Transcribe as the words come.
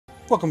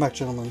Welcome back,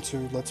 gentlemen, to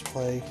Let's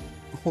Play,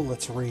 or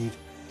Let's Read,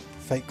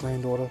 Fate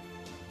Granddaughter.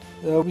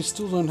 We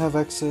still don't have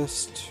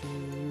access to...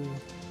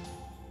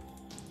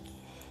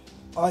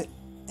 I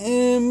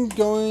am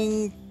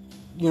going...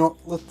 You know,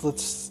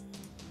 let's...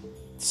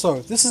 So,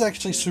 this is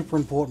actually super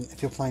important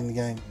if you're playing the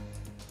game.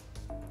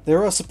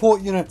 There are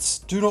support units.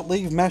 Do not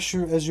leave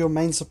Mashu as your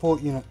main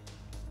support unit.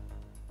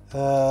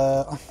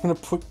 I'm going to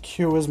put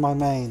Q as my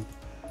main.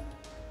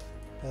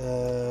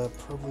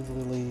 Probably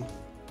Lily.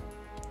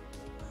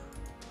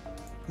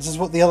 This is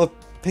what the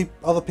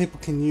other people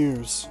can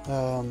use.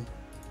 The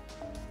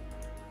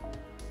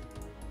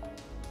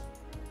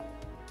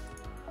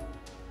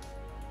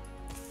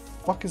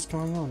fuck is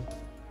going on?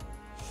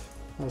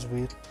 That was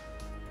weird.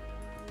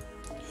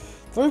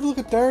 If I look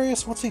at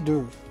Darius, what's he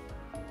do?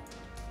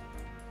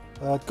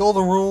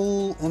 Golden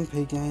Rule,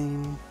 MP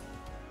gain,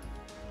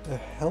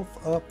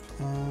 health up,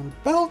 and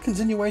battle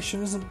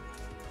continuation isn't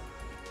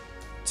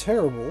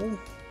terrible.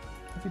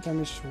 Heavy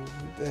damage to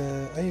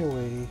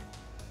AoE,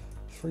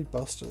 3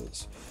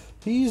 busters.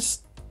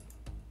 He's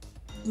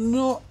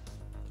not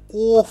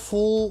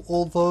awful,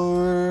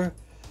 although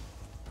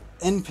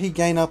NP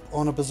gain up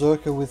on a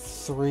Berserker with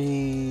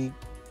 3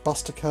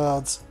 buster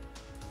cards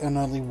and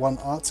only 1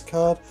 arts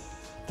card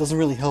doesn't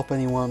really help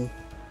anyone.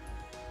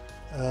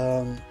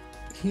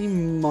 He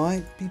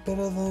might be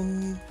better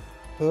than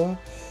her,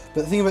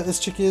 but the thing about this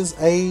chick is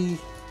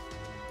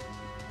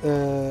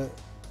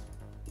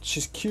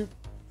she's cute.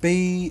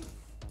 B,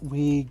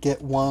 we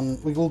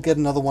will get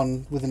another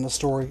one within the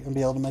story and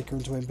be able to make her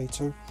into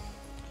MB2.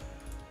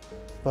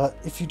 But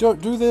if you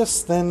don't do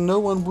this, then no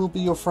one will be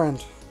your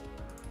friend.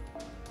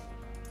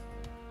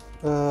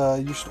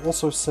 You should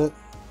also set...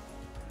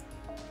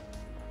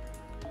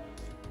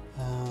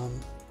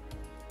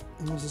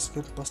 Does this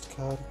get a buster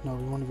card? No,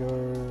 we want to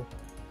go...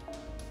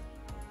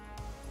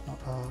 Not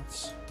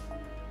arts.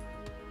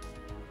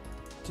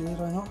 Did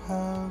I not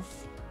have...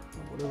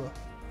 Oh, whatever.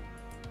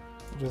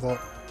 We'll do that.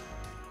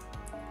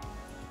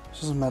 It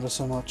doesn't matter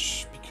so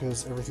much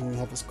because everything we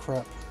have is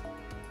crap.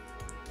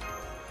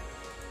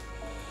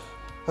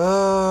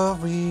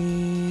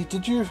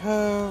 Did you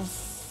have...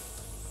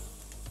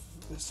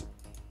 I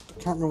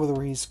can't remember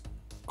whether he's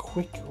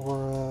quick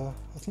or...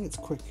 I think it's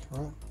quick,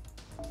 right?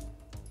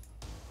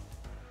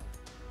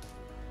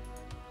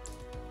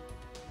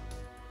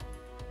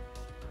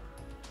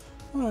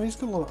 Oh no, he's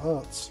got a lot of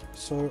arts,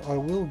 so I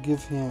will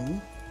give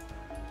him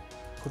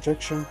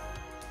projection,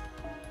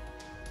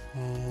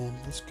 and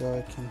this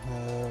guy can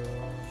have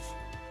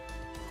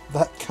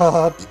that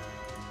card.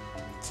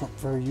 It's not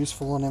very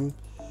useful on him,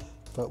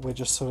 but we're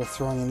just sort of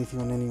throwing anything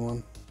on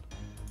anyone.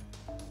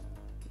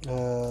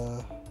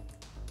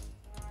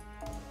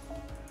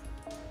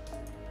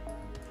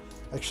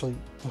 Actually,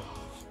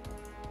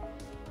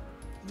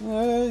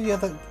 yeah,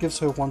 that gives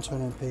her 1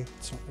 turn MP.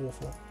 It's not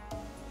awful.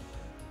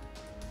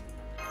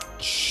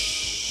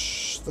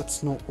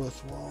 That's not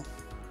worthwhile.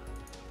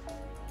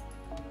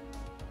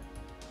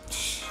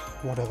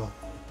 Whatever.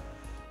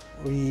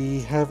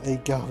 We have a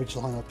garbage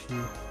lineup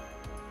here.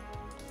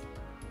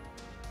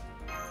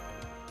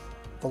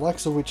 The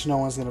likes of which no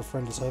one's going to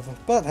friend us over.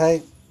 But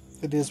hey,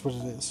 it is what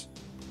it is.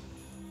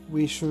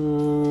 We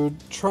should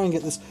try and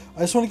get this. I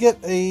just want to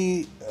get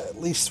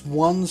at least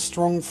 1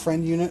 strong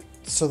friend unit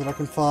so that I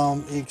can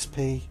farm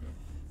EXP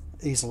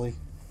easily.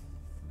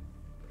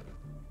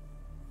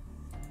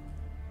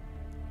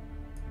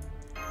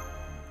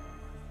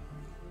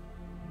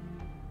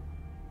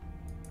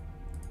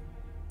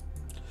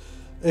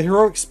 A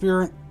heroic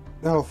spirit...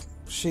 Oh,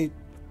 she...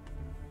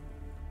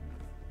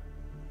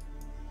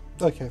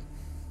 Okay.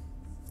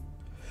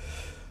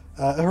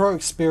 A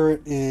heroic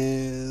spirit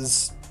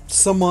is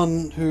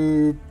someone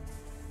who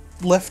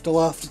left a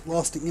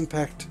lasting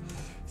impact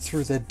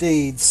through their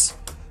deeds,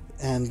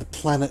 and the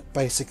planet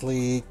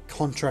basically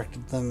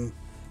contracted them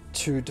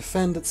to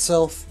defend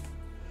itself,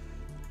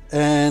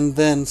 and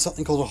then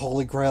something called a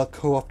Holy Grail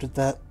co-opted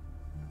that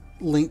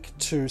link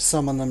to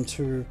summon them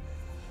to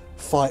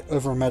fight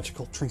over a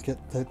magical trinket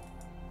that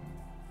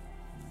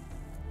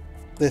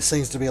there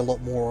seems to be a lot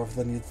more of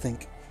than you'd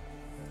think.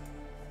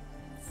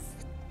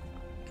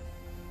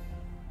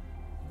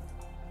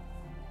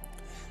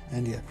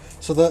 And yeah,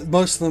 so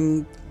most of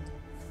them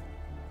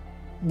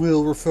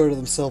will refer to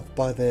themselves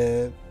by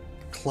their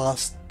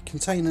class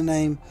container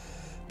name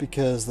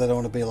because they don't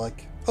want to be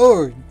like,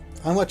 oh,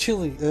 I'm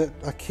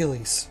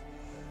Achilles.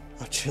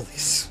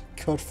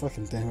 God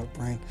fucking damn it,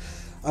 brain.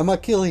 I'm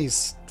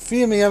Achilles.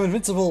 Fear me, I'm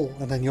invincible.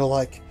 And then you're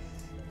like,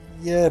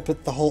 yeah,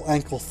 but the whole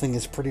ankle thing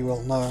is pretty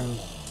well known.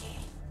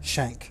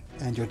 Shank,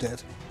 and you're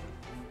dead.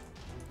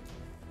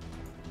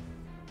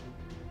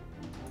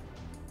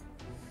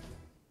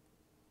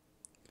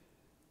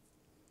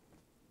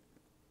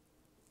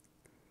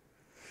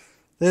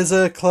 There's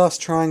a class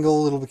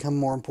triangle. It'll become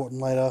more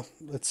important later.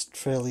 It's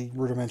fairly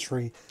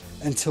rudimentary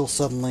until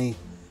suddenly,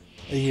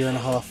 a year and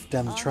a half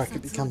down the track,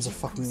 it becomes a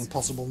fucking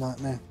impossible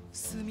nightmare.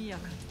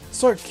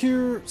 So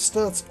Q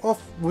starts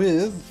off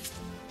with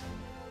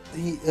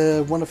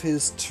one of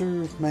his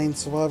 2 main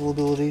survival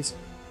abilities,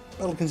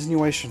 Battle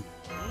Continuation.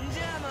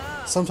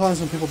 Sometimes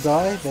when people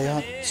die, they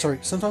aren't... Sorry,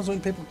 sometimes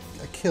when people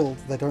are killed,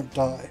 they don't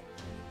die.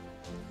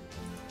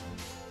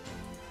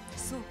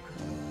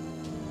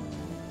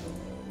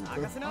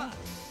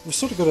 We've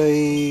sort of got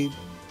a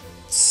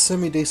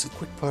semi-decent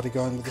quick party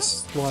going with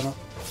this lineup.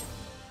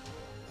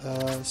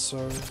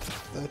 So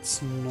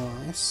that's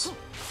nice.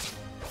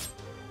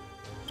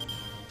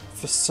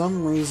 For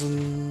some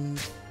reason...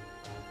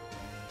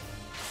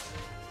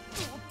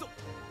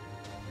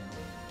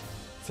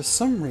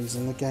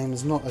 the game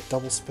is not at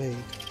double speed.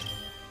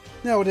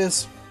 Now it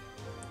is.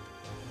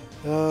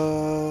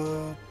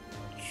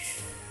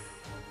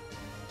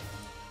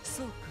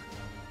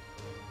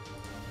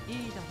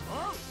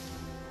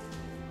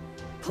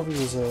 Probably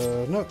was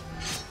a... no.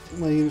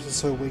 My unit is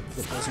so weak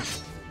that it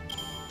doesn't.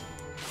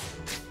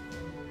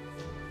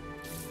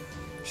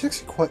 She's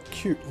actually quite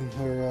cute in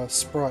her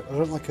sprite. I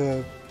don't like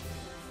her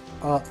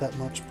art that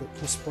much, but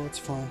her sprite's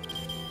fine.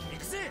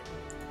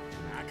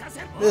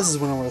 This is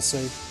what I want to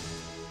see.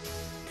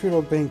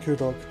 Kudog being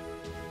Kudog.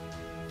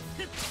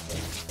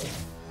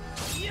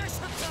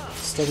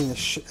 Studying the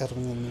shit out of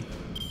an enemy.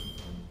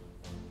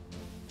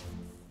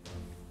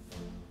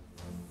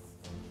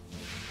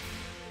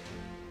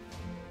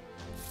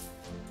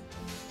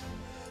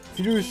 If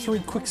you do 3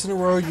 quicks in a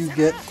row, you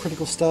get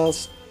critical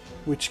stars,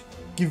 which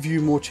give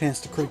you more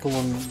chance to critical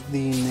on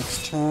the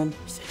next turn.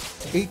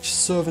 Each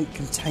servant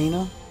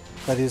container,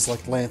 that is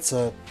like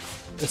Lancer,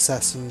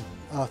 Assassin,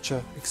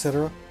 Archer,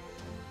 etc.,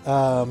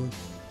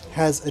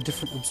 has a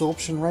different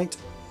absorption rate.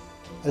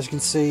 As you can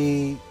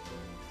see,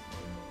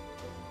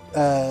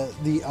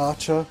 the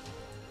Archer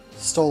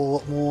stole a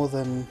lot more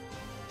than...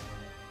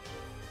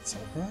 Is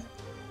that right?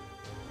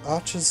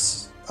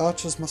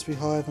 Archers must be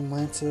higher than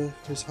Lancer,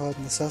 who's higher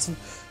than Assassin.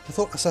 I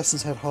thought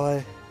Assassins had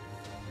high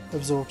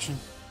absorption.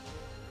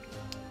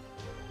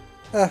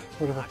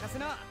 Whatever.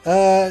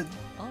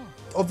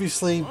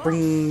 Obviously,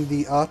 bringing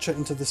the Archer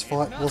into this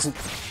fight wasn't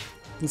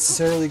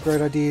necessarily a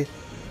great idea,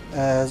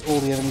 as all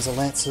the enemies are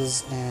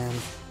Lancers and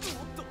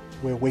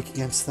we're weak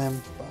against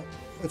them, but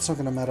it's not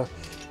going to matter.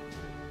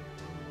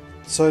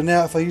 So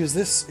now if I use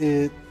this,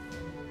 it...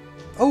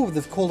 Oh,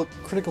 they've called it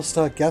Critical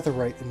Star Gather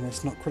Rate in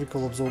this, not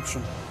Critical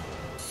Absorption.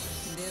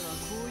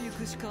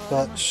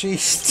 But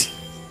she's...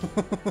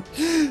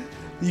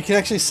 You can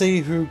actually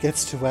see who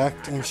gets to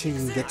act, and she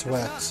didn't get to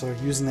act, so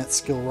using that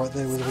skill right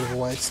there was a bit of a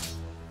waste.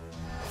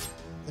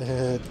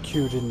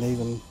 Q didn't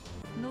even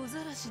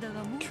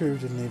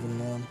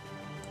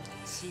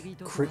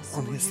crit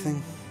on his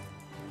thing.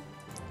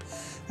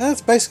 And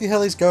that's basically how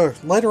these go.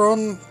 Later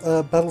on,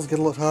 battles get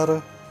a lot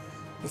harder,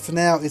 but for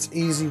now it's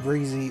easy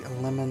breezy, a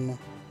lemon,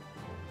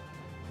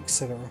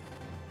 etc.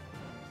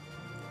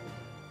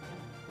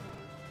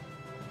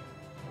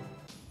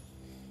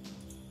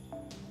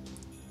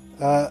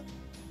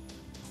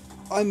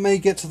 I may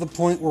get to the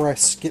point where I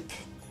skip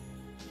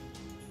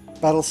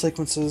battle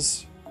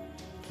sequences.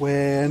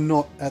 We're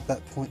not at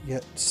that point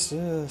yet. See,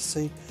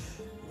 you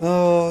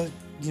know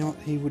what,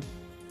 he would...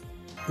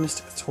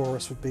 Mystic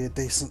Taurus would be a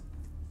decent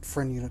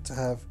friend unit to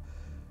have.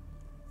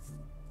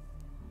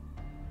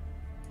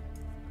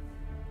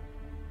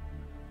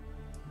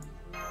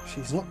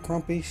 She's not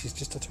grumpy, she's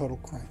just a total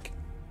crank.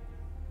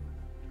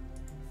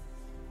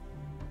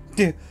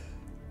 Yeah.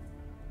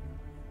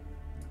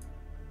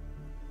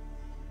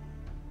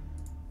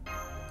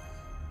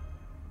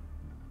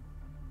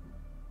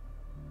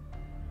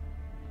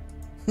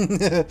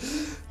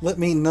 Let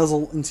me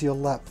nuzzle into your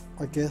lap,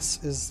 I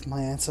guess, is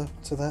my answer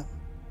to that.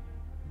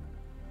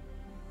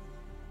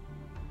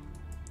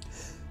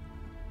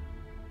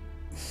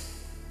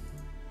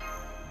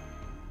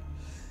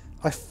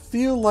 I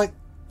feel like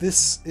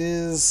this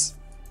is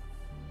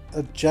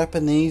a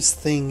Japanese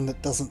thing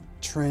that doesn't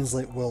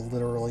translate well,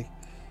 literally.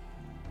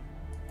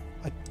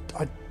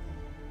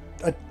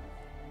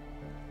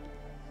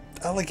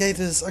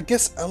 Alligators, I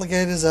guess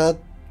alligators are,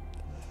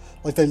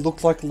 like, they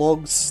look like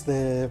logs,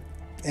 they're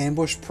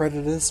ambush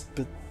predators,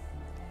 but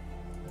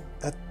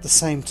at the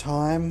same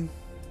time,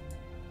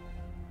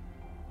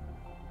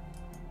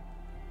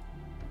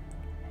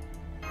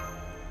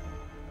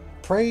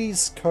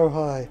 praise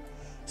Kohai,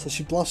 so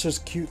she blushes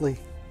cutely.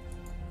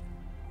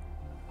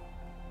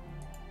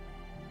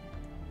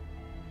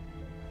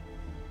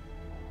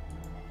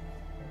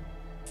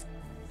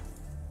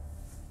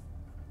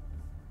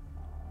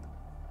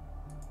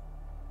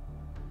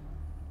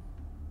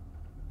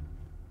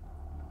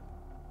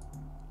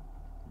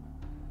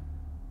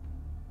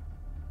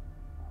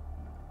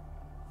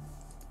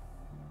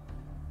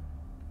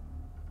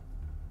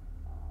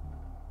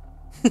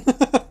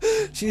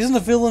 She isn't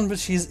a villain, but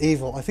she's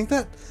evil. I think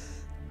that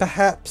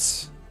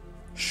perhaps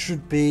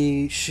should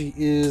be she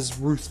is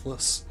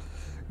ruthless.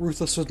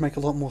 Ruthless would make a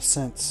lot more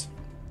sense.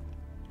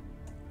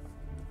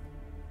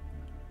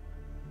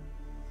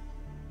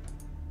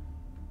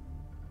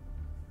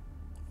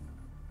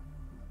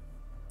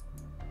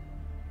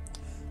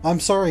 I'm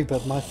sorry,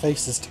 but my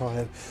face is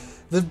tired.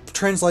 The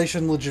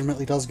translation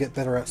legitimately does get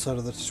better outside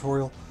of the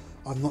tutorial.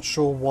 I'm not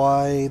sure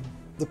why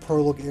the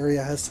prologue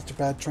area has such a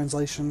bad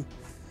translation.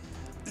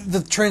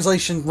 The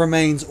translation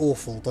remains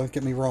awful, don't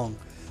get me wrong,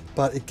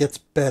 but it gets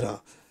better.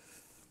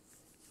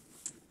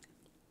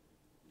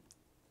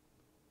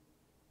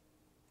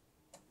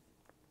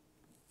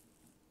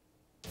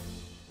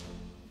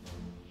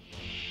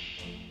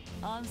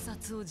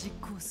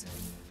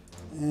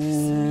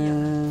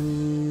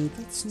 And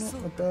that's not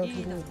a bad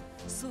little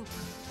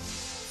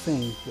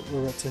thing that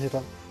we're about to hit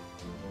up.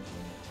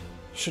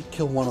 Should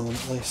kill one of them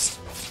at least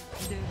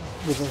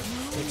with an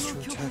extra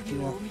attack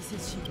here.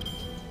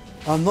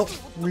 I'm not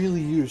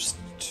really used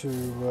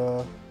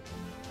to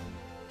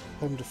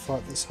having to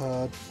fight this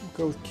hard. We'll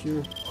go with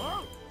Q.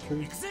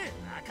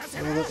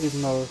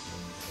 Even though,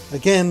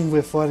 again,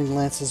 we're fighting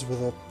Lancers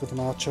with an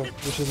archer,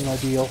 which isn't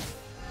ideal.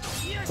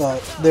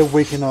 But they're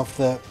weak enough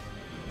that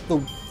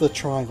the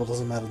triangle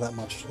doesn't matter that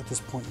much at this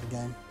point in the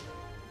game.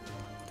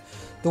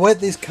 The way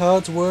that these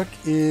cards work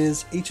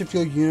is each of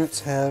your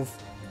units have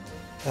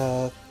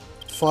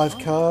 5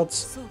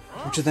 cards,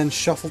 which are then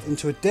shuffled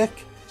into a deck.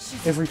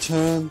 Every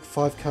turn,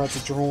 5 cards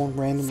are drawn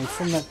randomly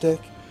from that deck.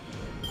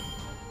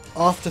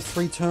 After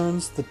 3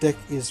 turns, the deck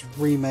is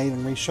remade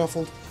and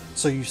reshuffled,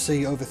 so you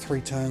see over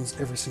 3 turns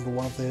every single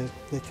one of their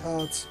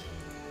cards.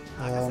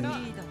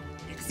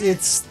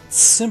 It's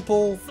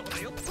simple,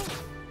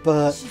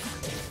 but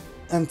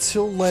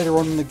until later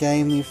on in the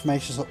game, the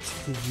information is not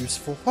particularly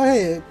useful. Oh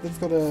hey, we've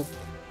got a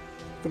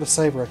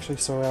saber actually,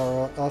 so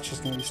our archer's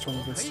going to be strong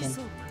against him.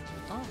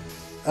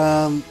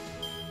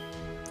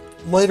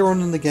 Later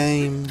on in the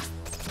game,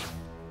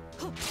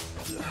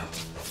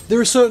 there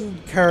are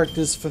certain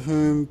characters for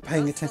whom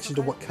paying attention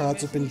to what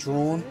cards have been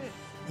drawn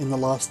in the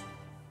last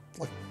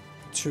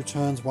 2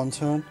 turns, 1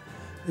 turn,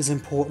 is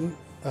important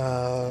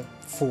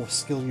for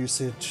skill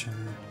usage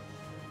and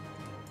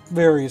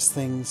various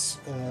things.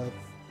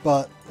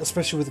 But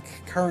especially with the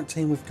current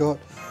team we've got,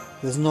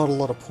 there's not a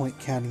lot of point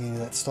counting any of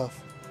that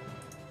stuff.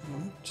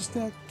 I'm just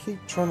gonna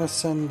keep trying to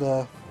send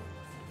out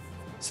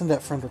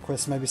friend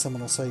requests. Maybe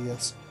someone will say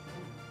yes.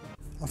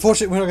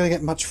 Unfortunately, we're not gonna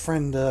get much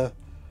friend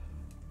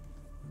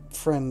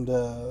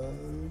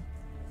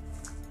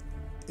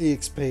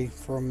EXP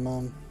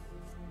from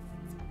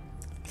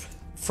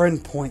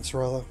friend points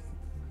rather,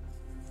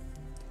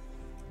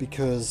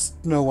 because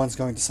no one's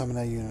going to summon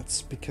our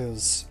units,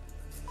 because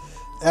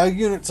our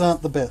units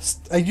aren't the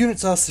best. Our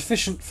units are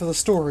sufficient for the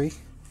story,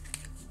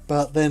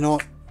 but they're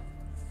not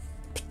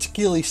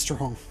particularly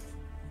strong.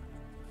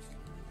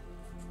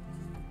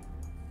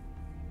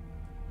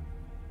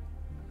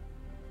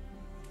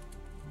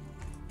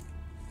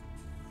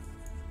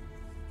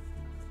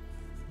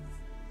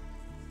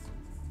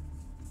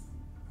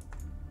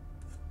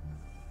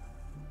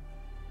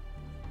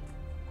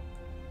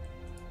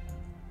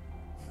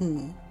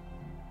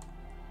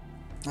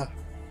 Ah.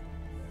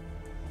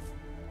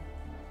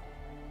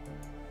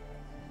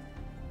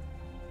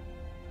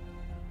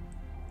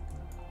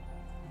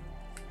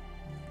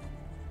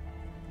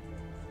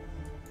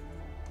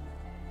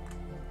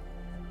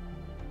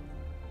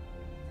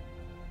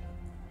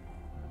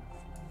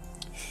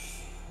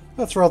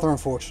 That's rather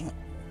unfortunate.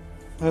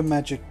 Her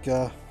magic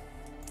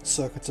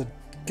circuits are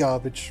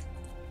garbage.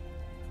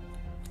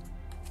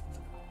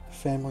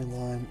 Family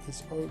line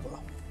is over.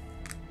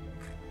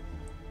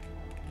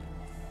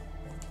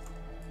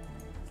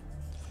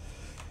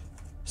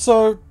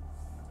 So,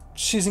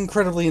 she's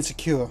incredibly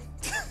insecure,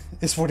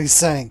 is what he's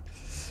saying.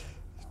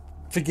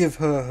 Forgive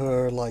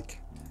her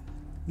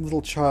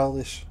little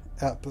childish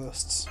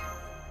outbursts.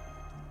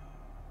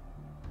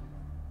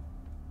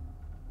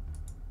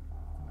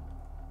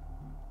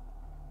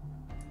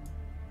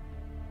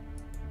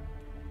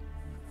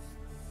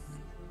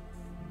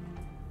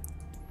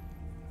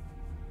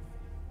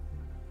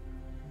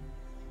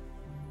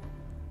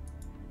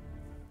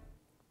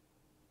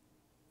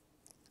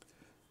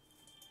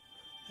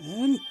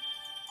 And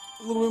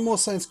a little bit more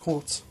Saints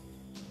Quartz.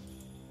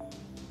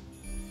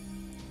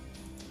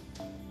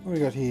 What do we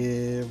got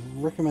here?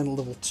 Recommend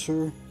level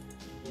 2.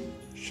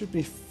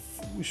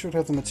 We should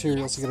have the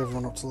materials to get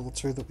everyone up to level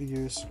 2 that we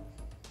use.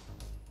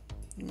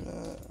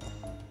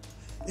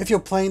 If you're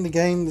playing the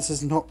game, this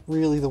is not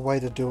really the way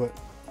to do it.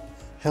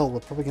 Hell, we're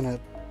probably going to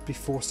be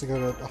forced to go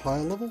to a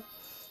higher level.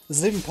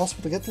 Is it even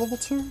possible to get to level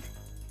 2?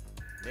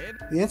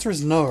 The answer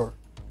is no.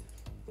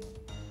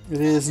 It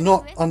is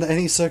not under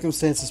any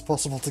circumstances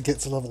possible to get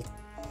to level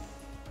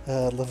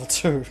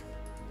 2.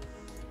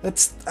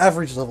 That's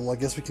average level, I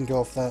guess we can go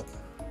off that.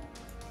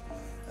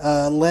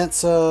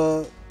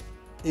 Lancer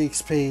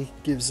EXP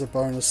gives a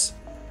bonus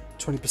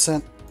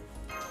 20%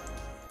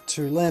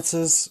 to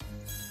Lancers,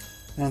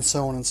 and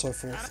so on and so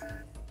forth.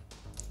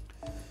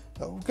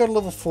 We've got a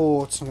level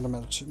 4, it's not going to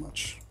matter too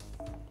much.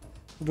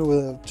 We'll do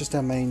with just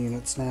our main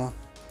units now,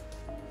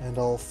 and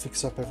I'll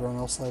fix up everyone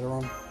else later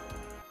on.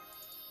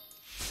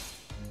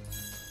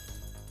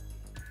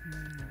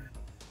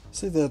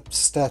 See, the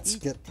stats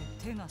get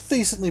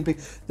decently big.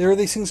 There are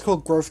these things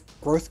called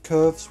growth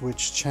curves,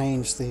 which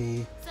change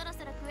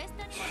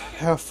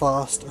how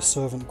fast a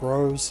servant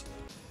grows.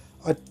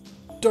 I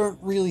don't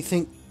really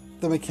think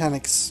the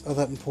mechanics are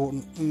that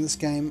important in this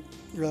game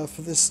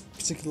for this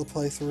particular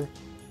playthrough.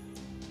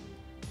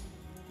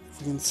 If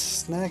we can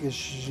snag a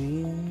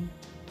Jean.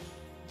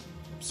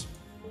 Oops.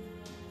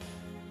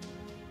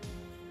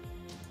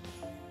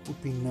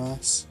 would be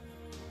nice.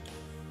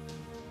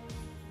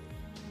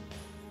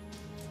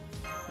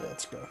 Yeah,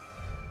 let's go.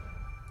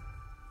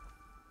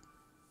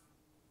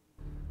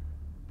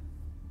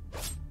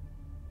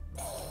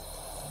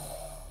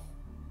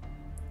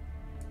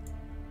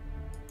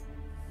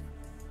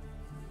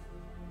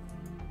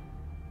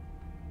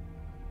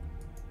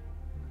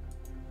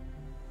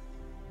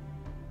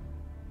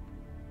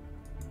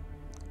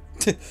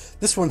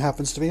 This one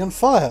happens to be on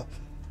fire.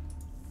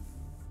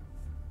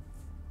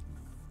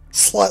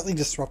 Slightly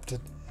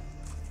disrupted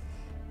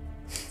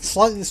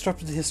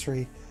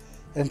history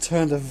and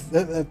turned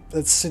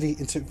a city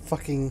into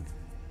fucking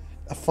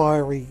a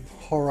fiery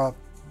horror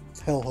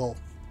hellhole.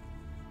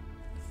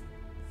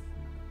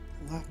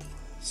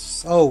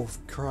 Lapis. Oh,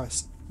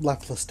 Christ.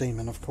 Lapis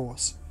Demon, of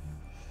course.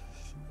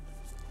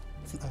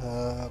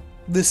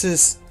 This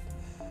is...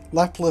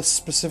 Lapis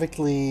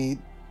specifically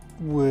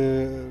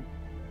were...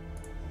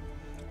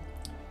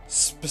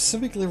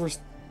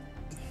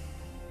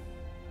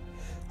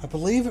 I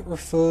believe it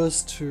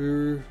refers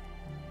to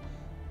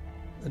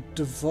a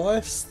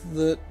device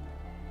that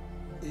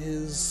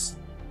is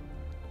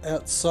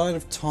outside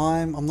of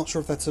time. I'm not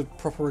sure if that's a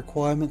proper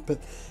requirement, but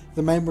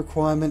the main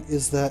requirement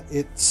is that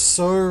it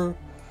so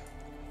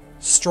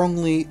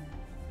strongly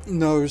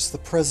knows the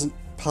present,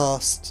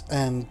 past,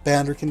 and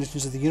boundary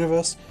conditions of the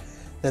universe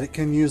that it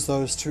can use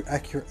those to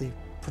accurately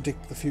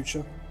predict the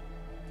future.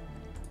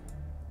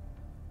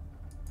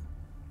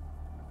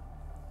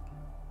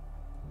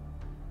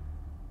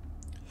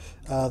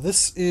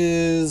 This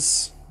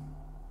is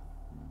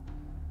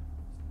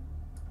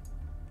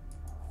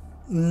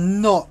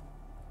not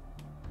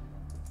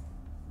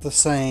the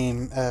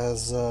same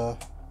as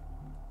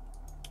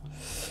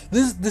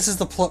this is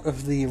the plot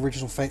of the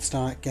original Fate Stay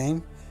Night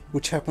game,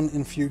 which happened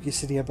in Fugi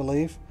City, I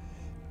believe,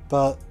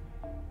 but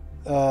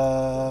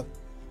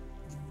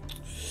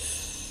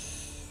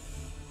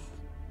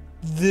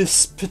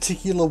this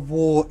particular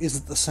war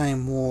isn't the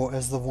same war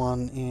as the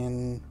one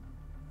in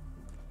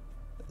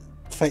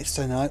Fate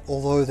Stay Night,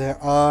 although there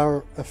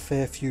are a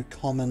fair few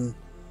common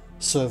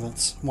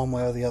servants, one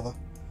way or the other,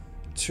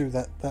 to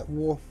that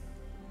war.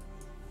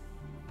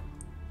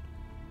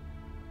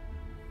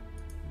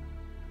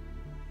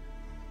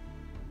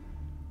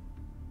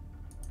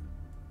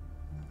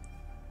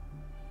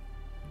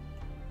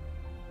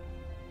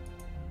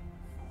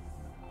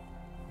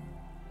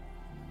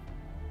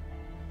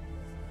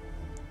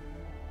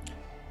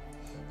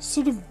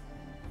 Sort of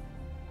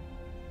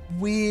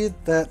weird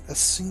that a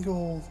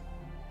single...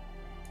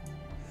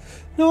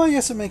 No, I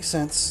guess it makes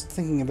sense,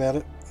 thinking about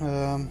it.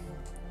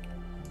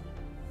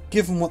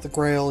 Given what the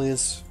Grail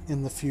is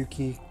in the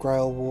Fuki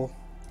Grail War.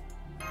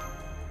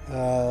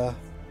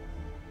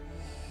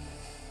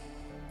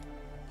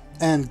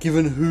 And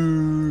given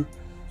who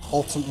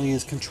ultimately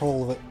is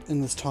control of it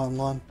in this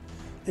timeline,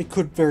 it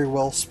could very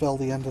well spell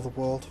the end of the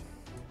world.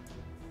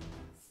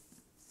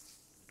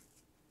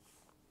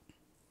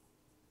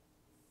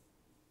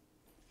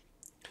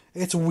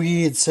 It's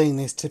weird seeing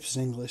these tips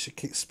in English, it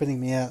keeps spinning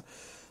me out.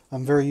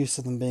 I'm very used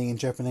to them being in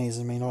Japanese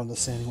and me not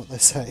understanding what they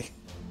say.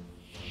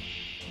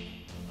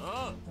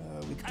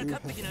 We do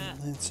have an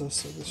Lancer,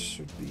 so this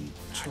should be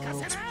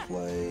Child's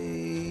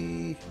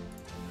Play.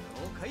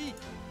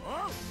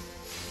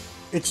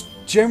 It's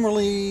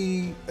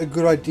generally a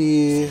good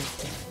idea.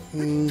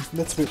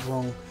 That's a bit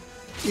wrong.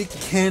 It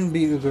can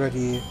be a good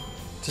idea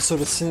to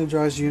sort of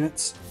synergize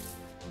units.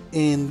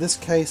 In this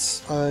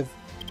case, I've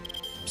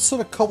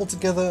sort of cobbled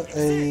together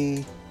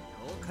a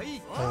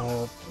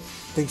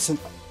decent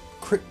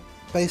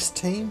crit-based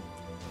team.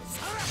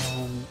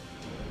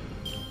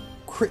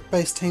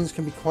 Crit-based teams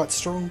can be quite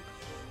strong.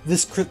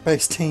 This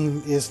crit-based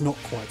team is not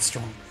quite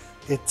strong.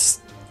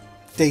 It's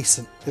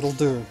decent. It'll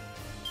do.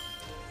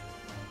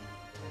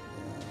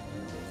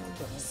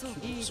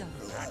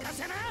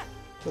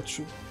 That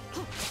should...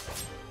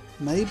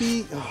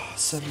 Maybe... Oh,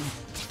 7.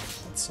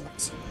 That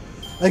sucks.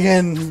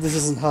 Again, this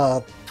isn't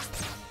hard.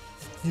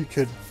 You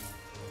could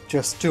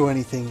just do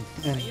anything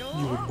and you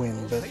would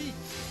win, but...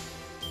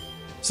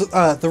 So,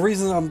 the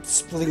reason I'm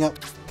splitting up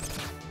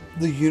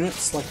the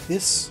units like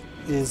this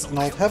is an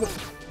old habit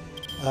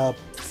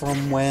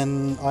from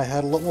when I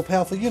had a lot more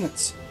powerful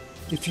units.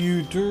 If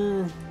you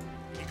do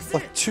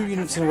like 2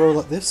 units in a row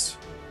like this,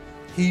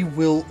 he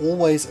will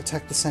always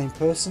attack the same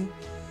person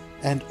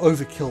and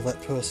overkill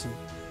that person.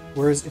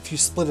 Whereas if you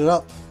split it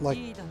up like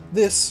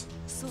this,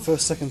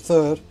 first, second,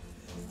 third,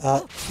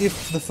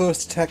 if the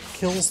first attack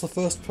kills the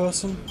first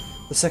person,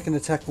 the second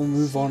attack will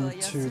move on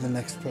to the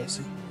next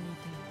person.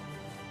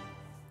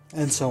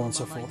 And so on and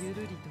so forth.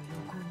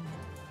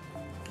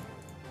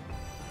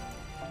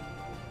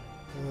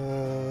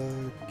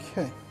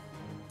 Okay.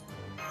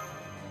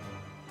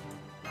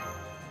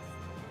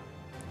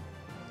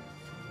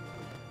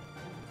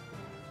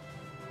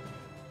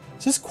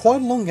 This is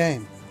quite a long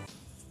game.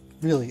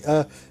 Really.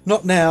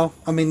 Not now.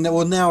 I mean,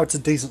 well, now it's a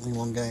decently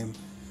long game.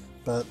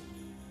 But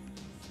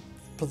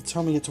by the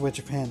time we get to where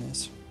Japan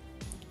is,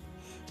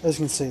 as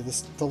you can see,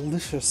 this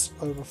delicious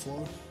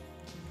overflow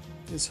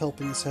is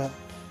helping us out.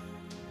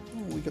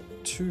 Oh, we got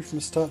 2 from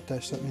a start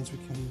dash. That means we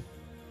can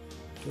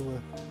do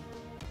a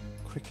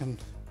quick and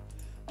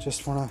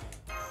just wanna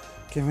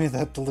give me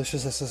that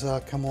delicious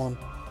SSR. Come on.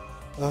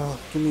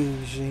 Give me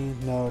G.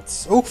 No,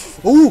 it's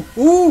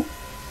ooh!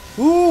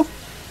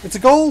 It's a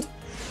gold.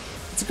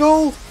 It's a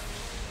gold.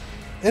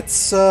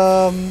 It's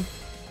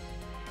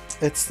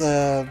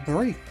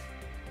Marie.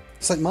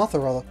 St. Martha,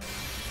 rather.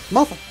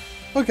 Martha.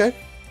 Okay.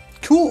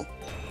 Cool.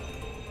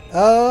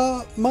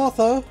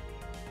 Martha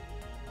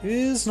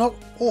is not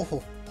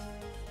awful.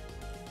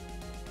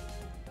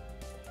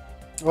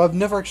 Well, I've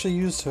never actually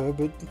used her,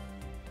 but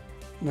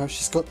you know,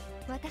 she's got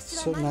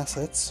certain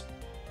assets.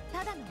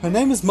 Her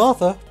name is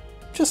Martha.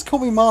 Just call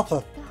me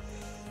Martha.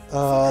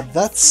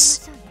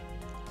 That's,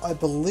 I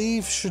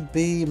believe, should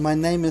be my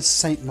name is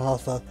Saint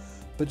Martha,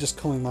 but just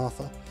call me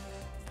Martha.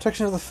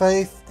 Protection of the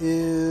Faith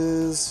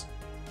is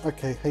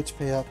okay.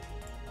 HP up.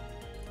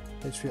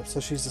 HP up. So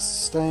she's a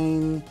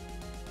sustain.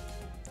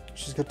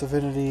 She's got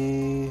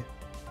Divinity.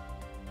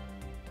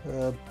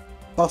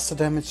 Buster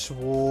damage to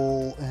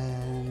wall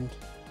and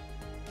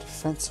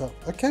defense up.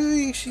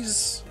 Okay,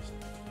 she's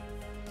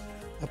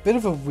a bit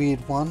of a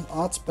weird one.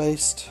 Arts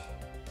based.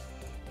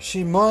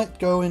 She might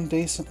go in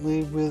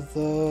decently with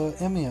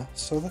Emiya,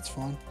 so that's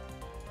fine.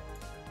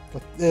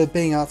 But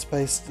being arts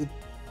based,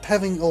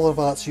 having a lot of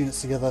arts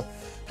units together,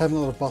 having a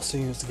lot of buster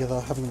units together,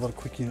 having a lot of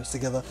quick units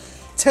together,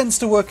 tends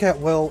to work out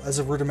well as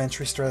a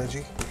rudimentary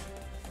strategy.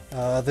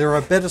 There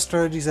are better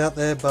strategies out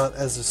there, but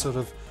as a sort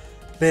of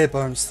bare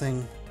bones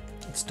thing,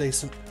 it's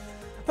decent.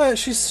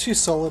 She's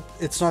solid.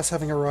 It's nice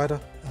having a rider.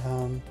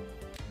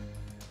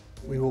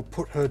 We will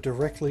put her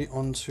directly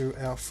onto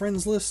our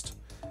friends list,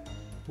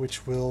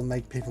 which will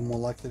make people more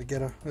likely to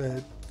get her,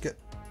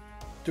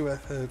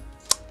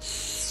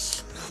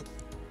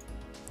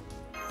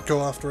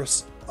 go after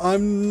us.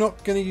 I'm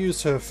not going to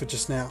use her for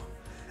just now.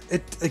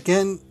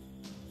 Again,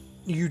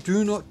 you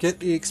do not get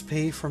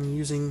EXP from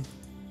using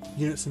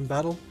units in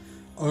battle,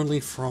 only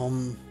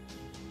from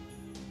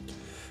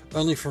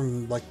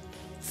like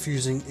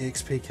fusing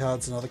EXP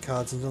cards and other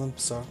cards into them.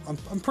 So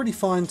I'm pretty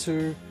fine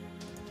to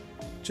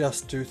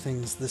just do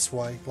things this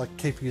way, like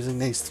keep using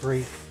these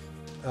three,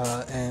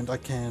 and I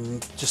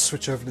can just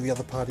switch over to the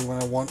other party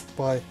when I want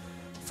by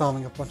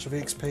farming a bunch of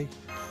EXP.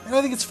 And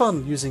I think it's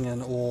fun using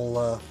an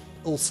all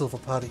silver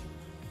party.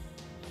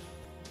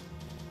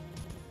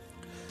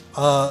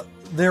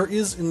 There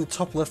is in the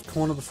top left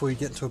corner before you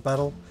get into a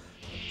battle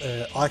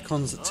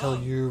icons that tell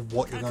you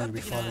what you're going to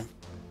be fighting.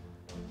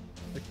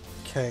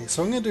 Okay,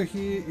 so what I'm going to do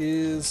here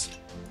is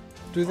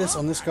do this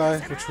on this guy,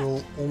 which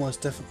will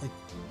almost definitely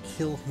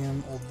kill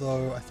him,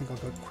 although I think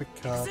I've got quick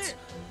cards.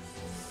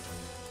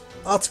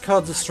 Arts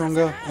cards are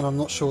stronger, and I'm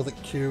not sure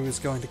that Q is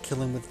going to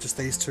kill him with just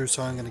these two,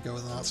 so I'm going to go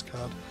with an arts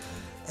card.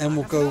 And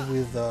we'll go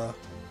with... oh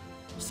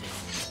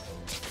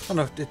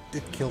no,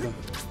 it killed him.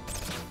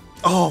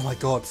 Oh my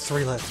god,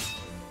 3 left.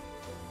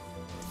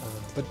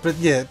 But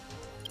yeah,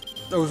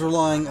 I was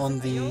relying on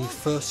the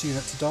first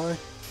unit to die,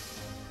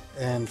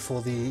 and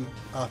for the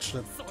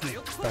archer to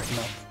back him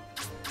up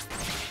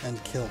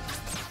and kill.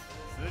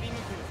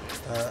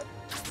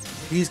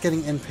 He's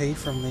getting NP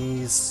from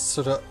these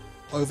sort of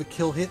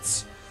overkill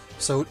hits,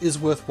 so it is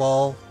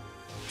worthwhile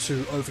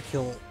to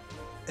overkill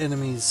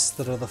enemies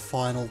that are the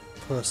final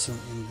person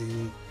in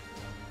the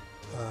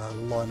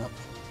lineup.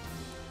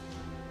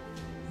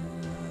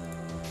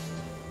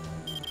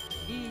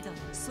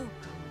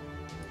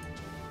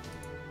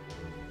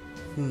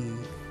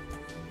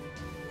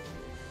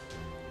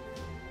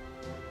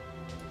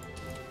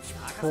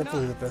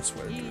 Probably the best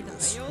way to do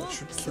this. That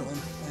should kill him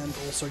and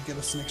also get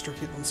us an extra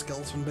hit on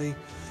Skeleton B.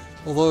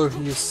 Although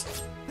he is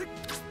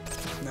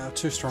now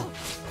too strong.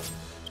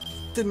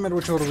 Didn't matter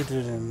which order we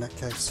did it in that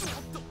case.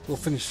 We'll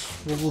finish.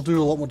 We'll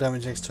do a lot more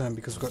damage next turn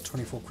because we've got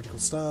 24 critical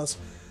stars.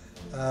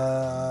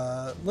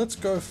 Let's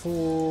go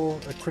for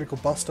a critical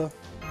buster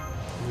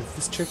with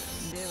this chick.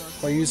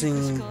 By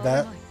using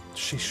that,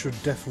 she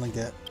should definitely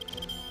get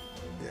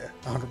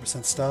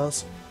 100%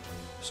 stars.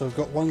 So we've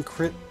got 1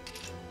 crit.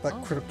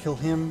 That crit will kill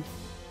him.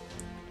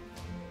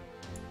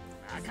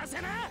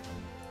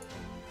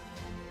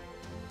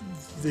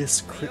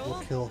 This crit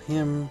will kill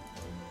him,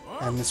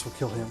 and this will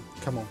kill him.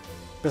 Come on.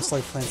 Best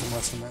laid plans in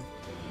Western Man.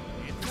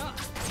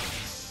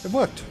 It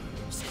worked.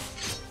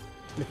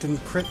 It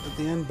didn't crit at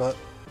the end, but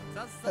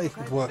hey,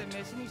 it worked.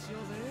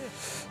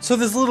 So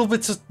there's little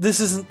bits of...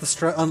 This isn't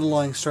the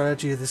underlying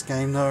strategy of this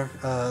game,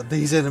 though.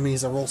 These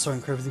enemies are also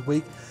incredibly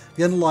weak.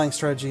 The underlying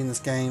strategy in this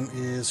game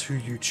is who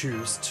you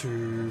choose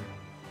to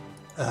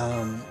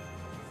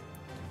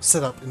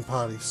set up in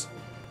parties.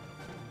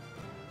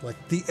 Like,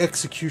 the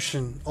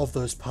execution of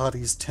those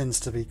parties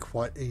tends to be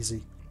quite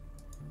easy.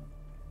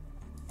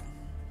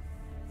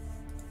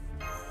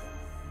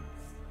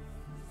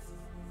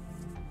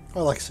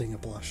 I like seeing her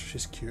blush,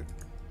 she's cute.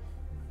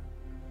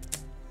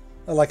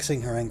 I like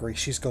seeing her angry,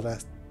 she's got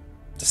a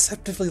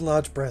deceptively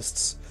large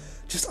breasts.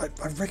 I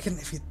reckon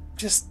if you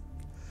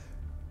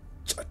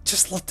I'd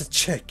just love to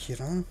check, you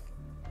know?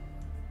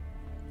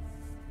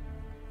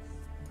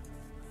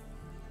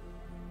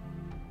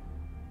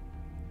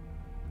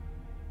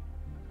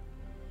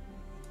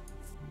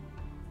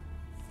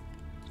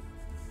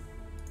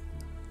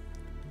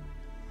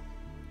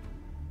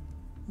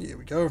 Here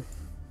we go.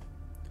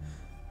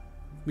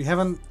 We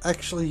haven't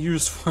actually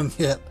used one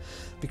yet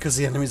because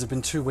the enemies have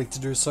been too weak to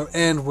do so,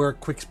 and we're a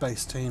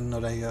quick-based team,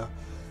 not a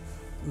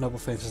Noble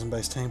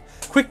Phantasm-based team.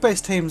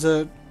 Quick-based teams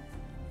are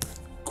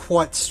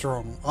quite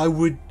strong. I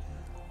would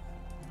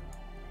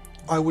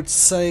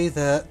say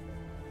that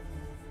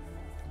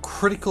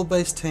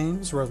critical-based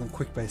teams, rather than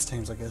quick-based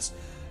teams, I guess,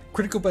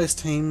 critical-based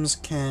teams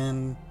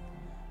can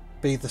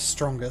be the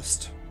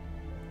strongest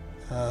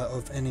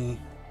of any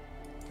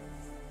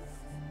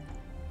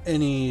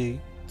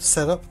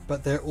setup,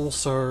 but they're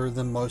also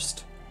the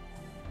most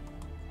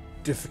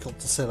difficult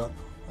to set up.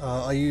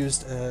 I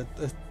used a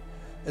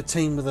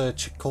team with a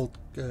chick called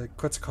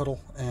Quetzalcoatl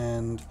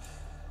and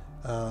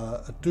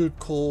a dude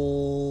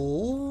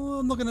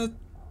called... I'm not gonna...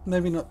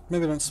 maybe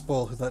don't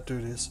spoil who that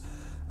dude is.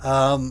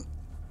 A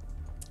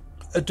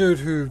dude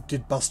who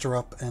did Buster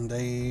Up, and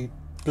a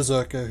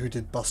Berserker who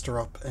did Buster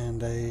Up,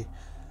 and a...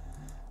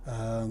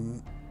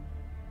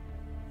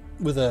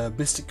 with a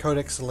Mystic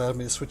Codex that allowed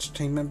me to switch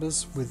team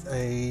members, with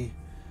a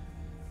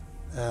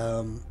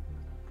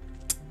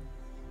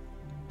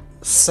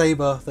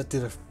Saber that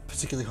did a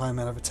particularly high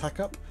amount of attack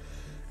up,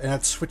 and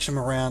I'd switch them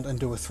around and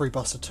do a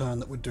 3-buster turn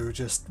that would do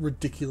just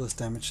ridiculous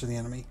damage to the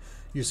enemy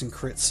using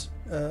crits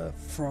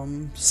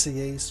from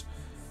CEs,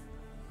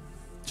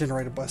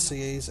 generated by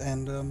CEs,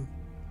 and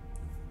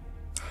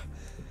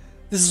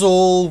this is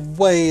all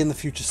way in the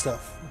future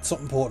stuff. It's not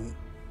important.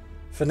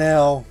 For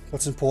now,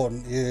 what's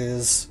important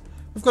is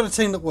we've got a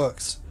team that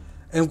works,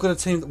 and we've got a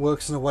team that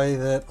works in a way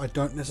that I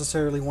don't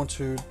necessarily want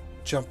to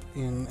jump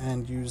in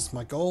and use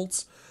my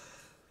golds.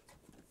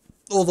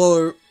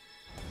 Although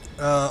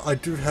I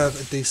do have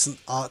a decent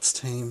arts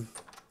team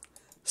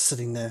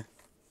sitting there,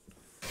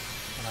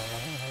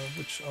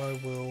 which I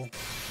will...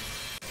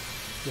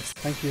 Yes,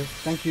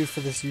 thank you for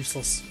this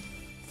useless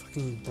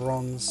fucking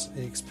bronze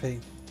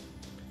EXP.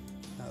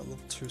 Level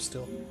 2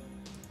 still.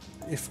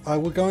 If I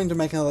were going to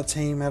make another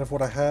team out of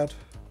what I had,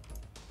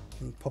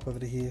 and pop over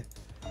to here,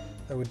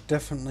 I would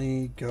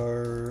definitely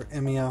go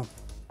Emiya,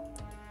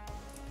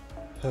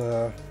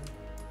 her...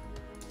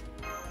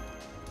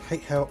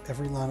 hate how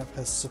every lineup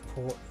has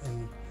support,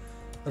 and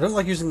I don't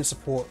like using the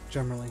support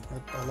generally.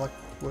 I like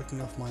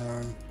working off my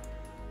own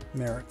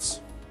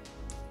merits.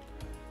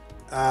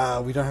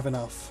 We don't have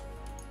enough.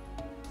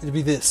 It'd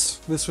be this.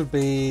 This would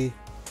be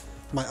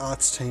my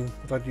arts team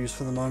that I'd use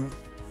for the moment.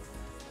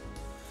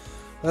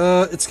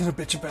 It's gonna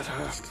bitch about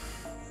her,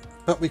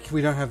 but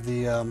we don't have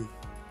the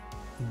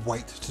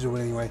weight to do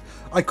it anyway.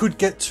 I could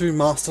get to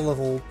master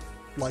level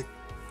like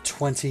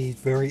 20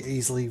 very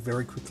easily,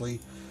 very quickly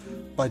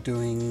by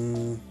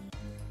doing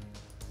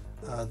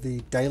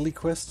the daily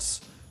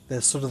quests.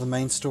 There's sort of the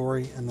main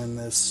story, and then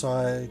there's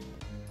side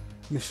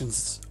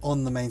missions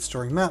on the main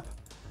story map,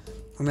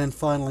 and then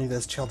finally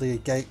there's Chaldea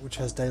Gate, which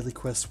has daily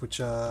quests, which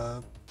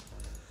are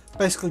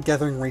basically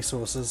gathering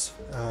resources,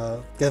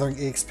 gathering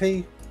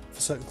EXP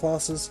for certain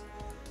classes,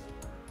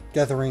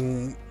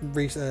 gathering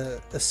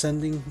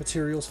ascending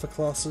materials for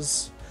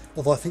classes,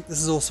 although I think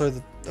this is also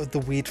the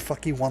weird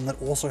fucky one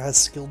that also has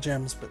skill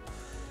gems, but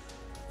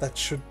that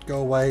should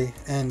go away,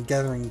 and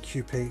gathering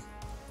QP.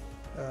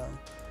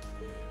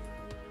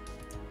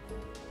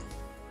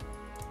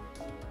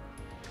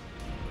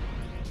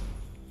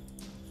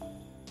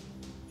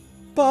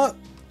 But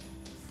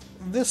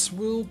this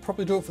will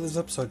probably do it for this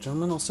episode,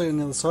 gentlemen. I'll see you on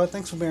the other side.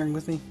 Thanks for bearing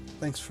with me.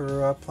 Thanks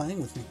for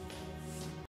playing with me.